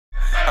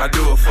I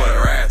do it for the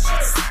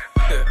ratchets.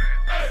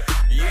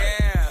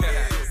 Yeah.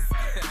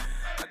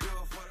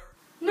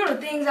 You know the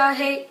things I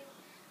hate?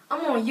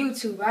 I'm on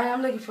YouTube, right?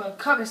 I'm looking for a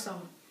cover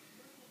song.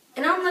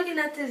 And I'm looking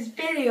at this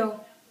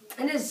video,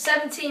 and it's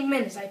 17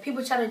 minutes. Like,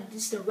 people try to,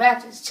 it's the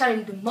Ratchets, try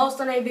to do the most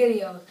on their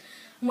videos.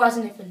 I'm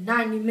watching it for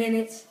 90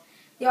 minutes.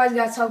 They always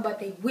gotta talk about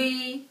their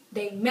weed,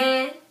 their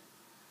man,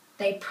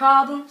 their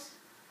problems.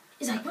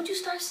 It's like, once you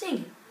start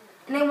singing?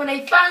 And then when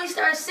they finally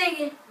start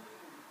singing,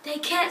 they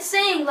can't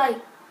sing. Like,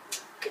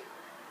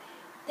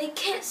 they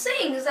can't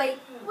sing. It's like,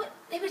 what?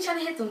 They be trying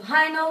to hit them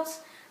high notes,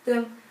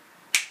 them,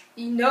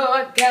 you know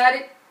I got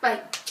it.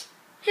 Like,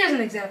 here's an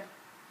example.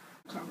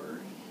 Cover.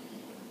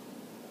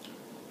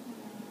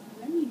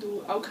 Let me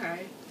do it.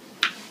 Okay.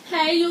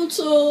 Hey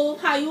YouTube,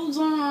 how you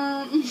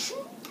doing?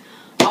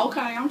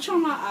 Okay, I'm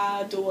trying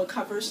to do a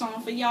cover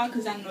song for y'all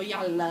because I know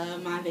y'all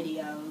love my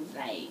videos.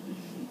 Like,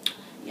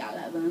 y'all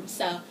love them.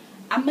 So,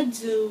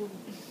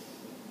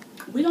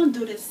 we're gonna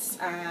do this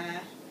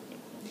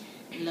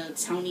little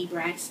Tony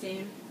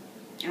Braxton.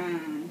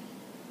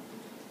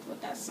 What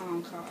that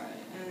song called?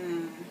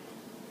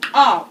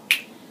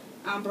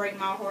 Break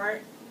My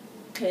Heart.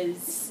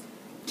 Because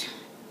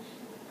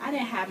I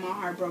didn't have my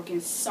heart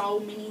broken so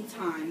many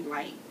times.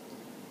 Like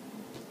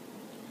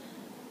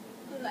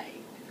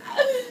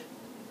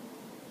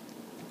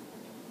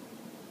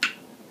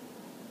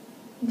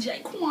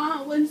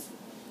Jaquan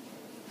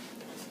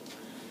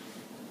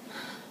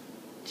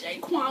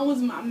was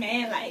my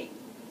man, like,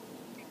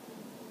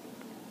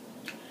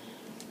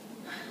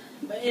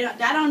 but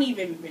that don't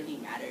even really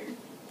matter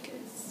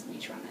because we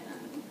trying to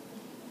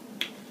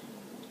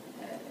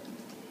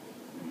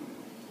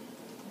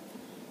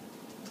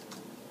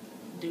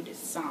do this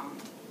song.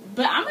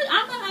 But I'm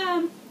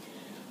gonna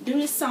do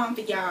this song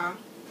for y'all.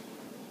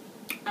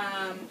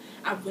 I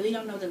really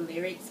don't know the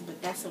lyrics,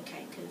 but that's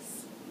okay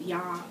because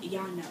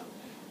y'all know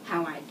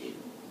how I do.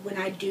 When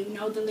I do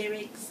know the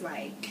lyrics,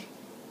 like,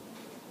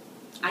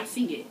 I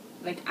sing it.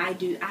 Like, I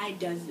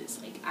does this.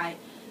 Like, I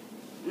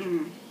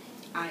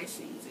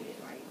sings it.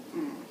 Like,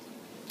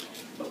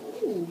 But,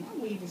 ooh, my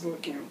weave is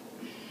looking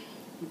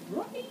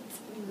right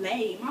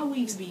lay. My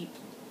weaves be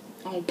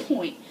on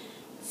point.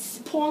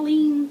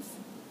 Pauline's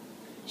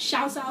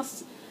shouts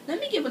outs. Let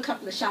me give a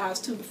couple of shout outs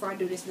too before I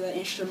do this little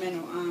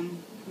instrumental,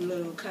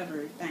 little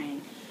cover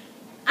thing.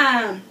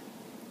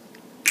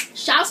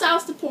 Shouts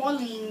outs to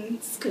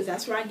Pauline's, because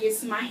that's where I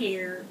get my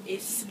hair.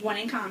 It's one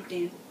in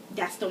Compton.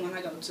 That's the one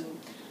I go to.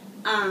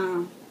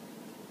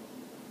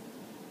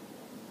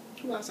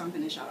 Who else I'm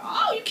gonna shout out?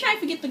 Oh, you can't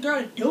forget the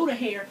girl to do the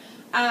hair.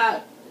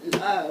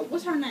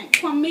 What's her name?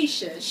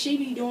 Kwamisha. She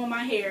be doing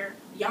my hair.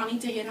 Y'all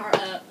need to hit her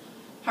up.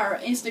 Her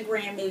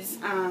Instagram is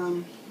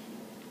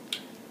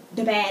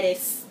the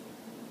baddest.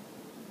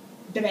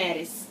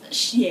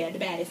 Yeah, the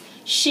baddest.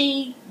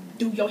 She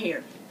do your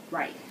hair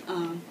right.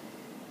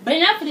 But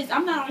enough of this.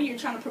 I'm not on here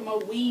trying to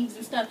promote weaves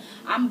and stuff.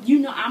 I'm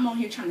on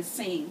here trying to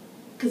sing,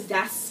 cause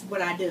that's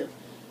what I do.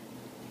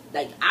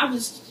 Like, I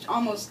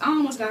almost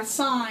got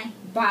signed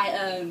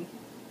by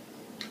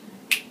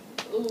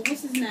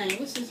what's his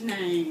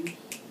name?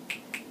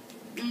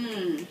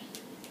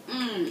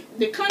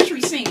 The country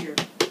singer.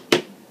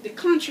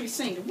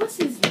 What's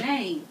his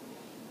name?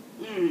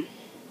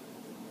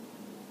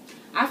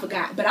 I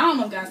forgot, but I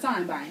almost got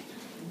signed by him.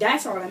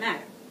 That's all that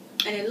matters.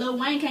 And then Lil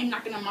Wayne came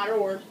knocking on my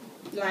door,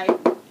 like,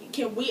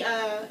 can we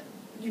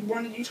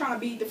you trying to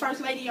be the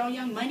first lady on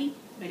Young Money?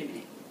 Wait a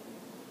minute,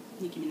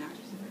 Nicki Minaj.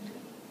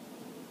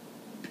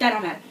 But that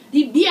don't matter.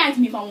 He asked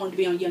me if I wanted to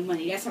be on Young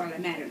Money. That's all that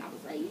mattered. And I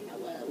was like, you know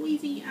what,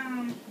 Weezy,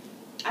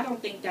 I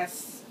don't think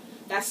that's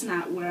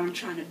not where I'm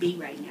trying to be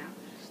right now.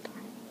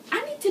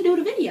 I need to do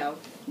the video.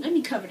 Let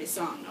me cover this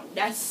song though.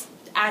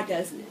 I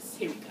does this.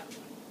 Here we go.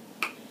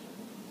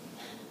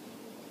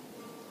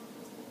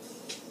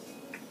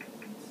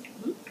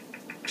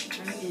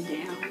 Turn it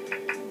down.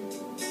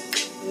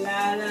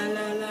 La la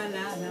la la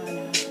la la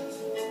la.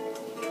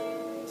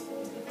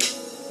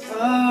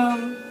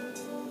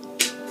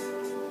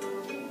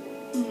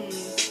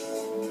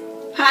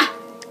 Ha!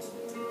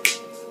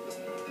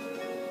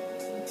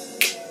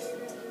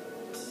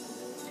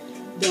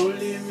 Don't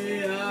leave me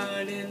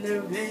out in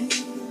the rain.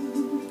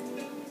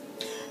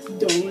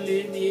 Don't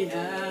leave me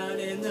out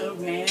in the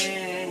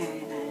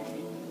rain.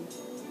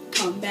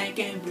 Come back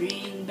and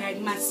bring back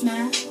my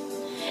smile.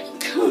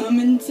 Come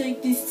and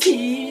take these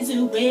tears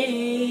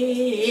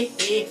away.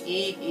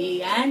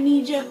 I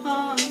need your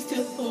arms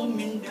to hold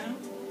me now.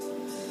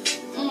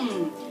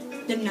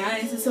 The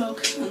nights are so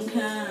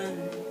unkind.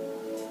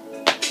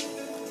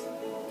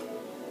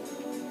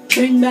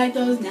 Bring back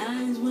those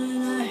nights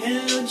when I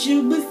held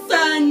you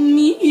beside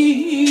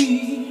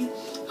me.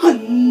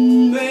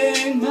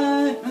 Unbreak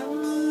my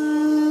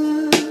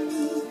heart.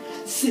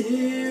 Say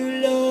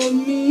you love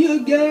me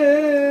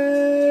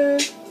again.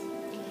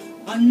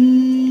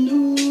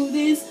 Undo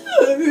this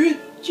hurt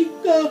you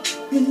go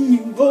when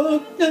you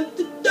walked out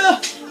the door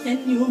and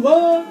you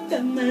walked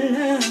out my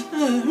life.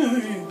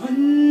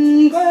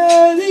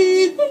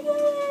 Ungodly,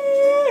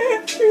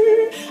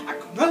 I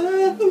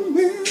cried for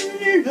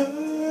many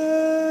love.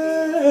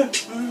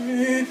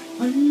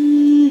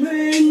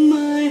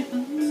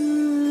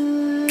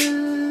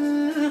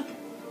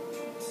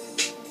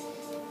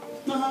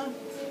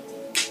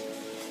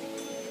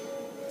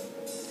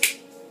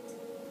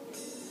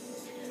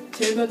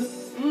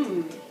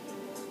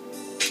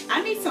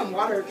 I need some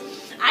water.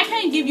 I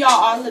can't give y'all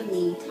all of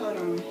me. Hold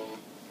on.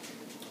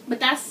 But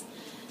that's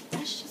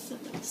just a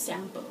little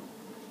sample.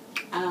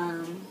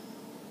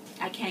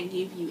 I can't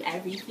give you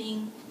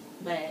everything,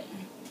 but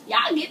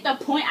y'all get the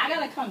point. I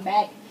gotta come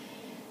back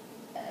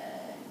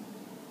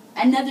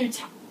another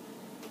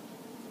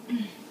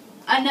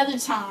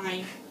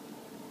time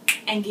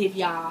and give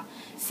y'all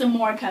some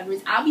more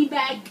covers. I'll be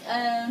back.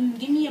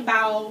 Give me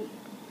about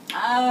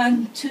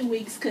 2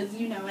 weeks, cause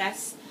you know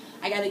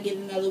I gotta get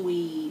another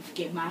weave,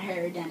 get my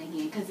hair done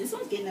again, cause this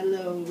one's getting a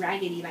little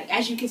raggedy. Like,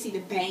 as you can see, the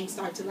bangs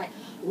start to, like,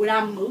 when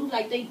I move,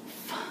 like, they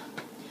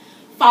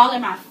fall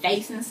in my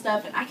face and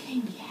stuff, and I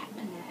can't be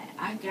having that.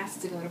 I got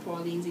to go to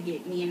Pauline's and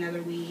get me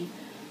another weave.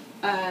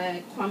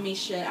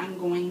 Kwamisha, I'm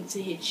going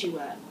to hit you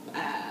up.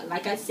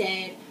 Like I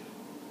said,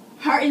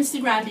 her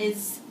Instagram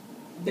is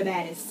the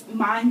baddest.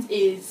 Mine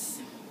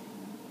is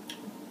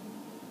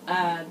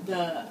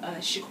the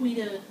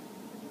Shaquita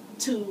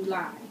 2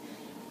 Live.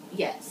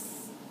 Yes.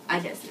 I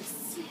guess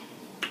this.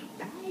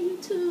 Bye,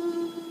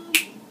 YouTube.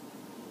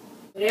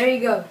 There you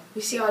go.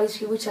 You see all these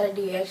people try to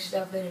do extra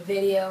stuff in a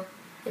video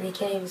and they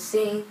can't even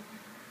sing.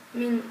 I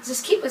mean,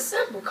 just keep it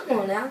simple. Come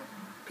on now.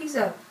 Peace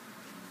out.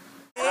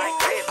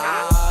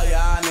 All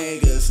y'all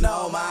niggas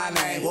know my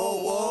name.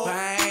 Whoa, whoa.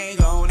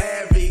 Bang on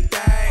everything.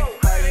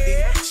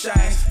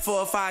 4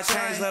 or 5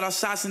 chains, let off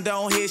shots and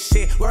don't hit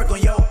shit. Work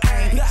on your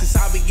aim. Since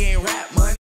I began rap money.